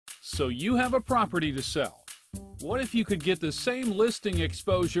So you have a property to sell. What if you could get the same listing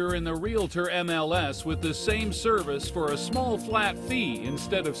exposure in the Realtor MLS with the same service for a small flat fee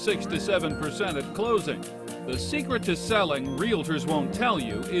instead of 6 to 7% at closing? The secret to selling realtors won't tell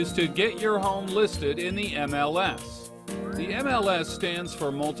you is to get your home listed in the MLS. The MLS stands for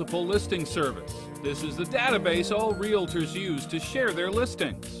Multiple Listing Service. This is the database all realtors use to share their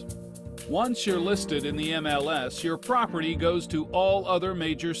listings. Once you're listed in the MLS, your property goes to all other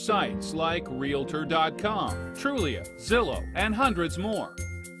major sites like Realtor.com, Trulia, Zillow, and hundreds more.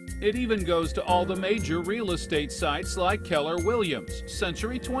 It even goes to all the major real estate sites like Keller Williams,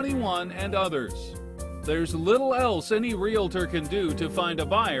 Century 21, and others. There's little else any realtor can do to find a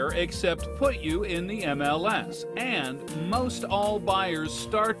buyer except put you in the MLS, and most all buyers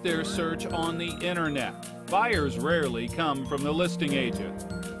start their search on the internet. Buyers rarely come from the listing agent.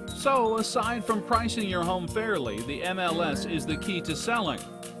 So, aside from pricing your home fairly, the MLS is the key to selling.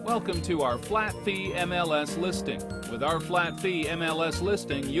 Welcome to our flat fee MLS listing. With our flat fee MLS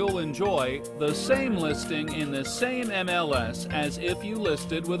listing, you'll enjoy the same listing in the same MLS as if you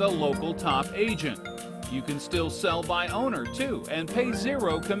listed with a local top agent. You can still sell by owner too and pay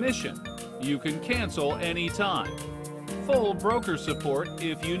zero commission. You can cancel anytime. Full broker support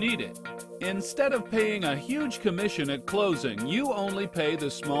if you need it. Instead of paying a huge commission at closing, you only pay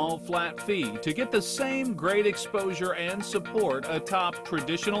the small flat fee to get the same great exposure and support a top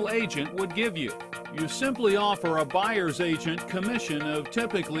traditional agent would give you. You simply offer a buyer's agent commission of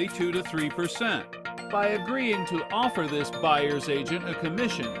typically 2 to 3%. By agreeing to offer this buyer's agent a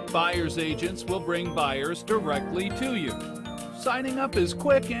commission, buyer's agents will bring buyers directly to you. Signing up is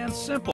quick and simple.